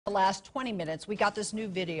The last 20 minutes, we got this new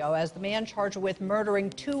video as the man charged with murdering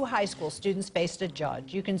 2 high school students faced a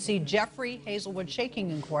judge. You can see Jeffrey Hazelwood shaking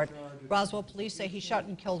in court. Roswell police say he shot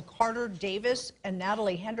and killed Carter Davis and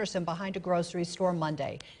Natalie Henderson behind a grocery store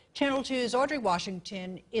Monday. Channel 2's Audrey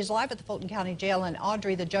Washington is live at the Fulton County Jail. And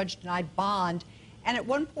Audrey, the judge denied bond, and at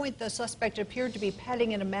one point the suspect appeared to be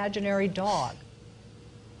petting an imaginary dog.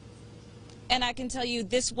 And I can tell you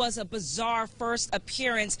this was a bizarre first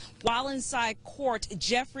appearance. While inside court,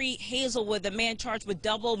 Jeffrey Hazelwood, the man charged with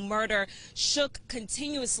double murder, shook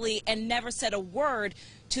continuously and never said a word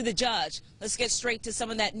to the judge. Let's get straight to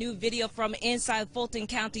some of that new video from inside Fulton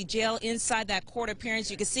County Jail. Inside that court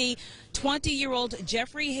appearance, you can see 20-year-old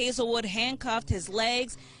Jeffrey Hazelwood handcuffed. His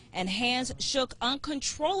legs and hands shook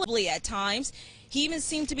uncontrollably at times. He even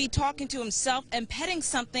seemed to be talking to himself and petting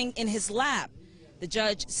something in his lap. The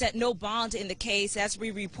judge set no bond in the case. As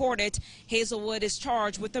we reported, Hazelwood is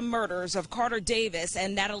charged with the murders of Carter Davis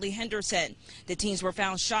and Natalie Henderson. The teens were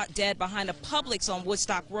found shot dead behind a Publix on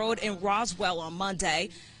Woodstock Road in Roswell on Monday.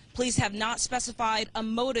 Police have not specified a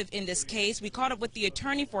motive in this case. We caught up with the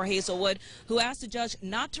attorney for Hazelwood, who asked the judge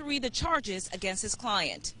not to read the charges against his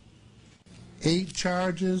client. 8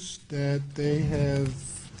 charges that they have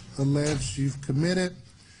alleged you've committed.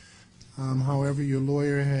 However, your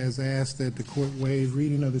lawyer has asked that the court waive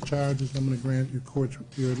reading of the charges. I'm going to grant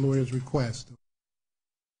your lawyer's request.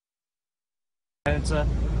 And it's a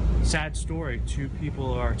sad story. 2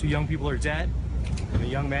 young people are dead, and a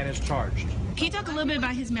young man is charged. Can you talk a little bit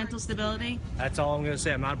about his mental stability? That's all I'm going to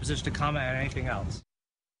say. I'm not in a position to comment on anything else.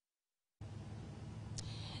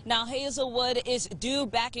 Now, Hazelwood is due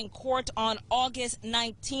back in court on August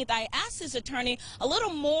 19th. I asked his attorney a little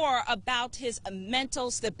more about his mental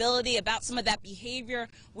stability, about some of that behavior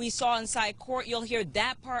we saw inside court. You'll hear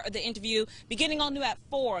that part of the interview beginning all new at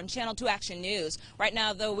 4 on Channel 2 Action News. Right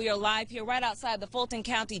now, though, we are live here right outside the Fulton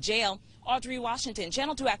County Jail. Audrey Washington,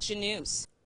 Channel 2 Action News.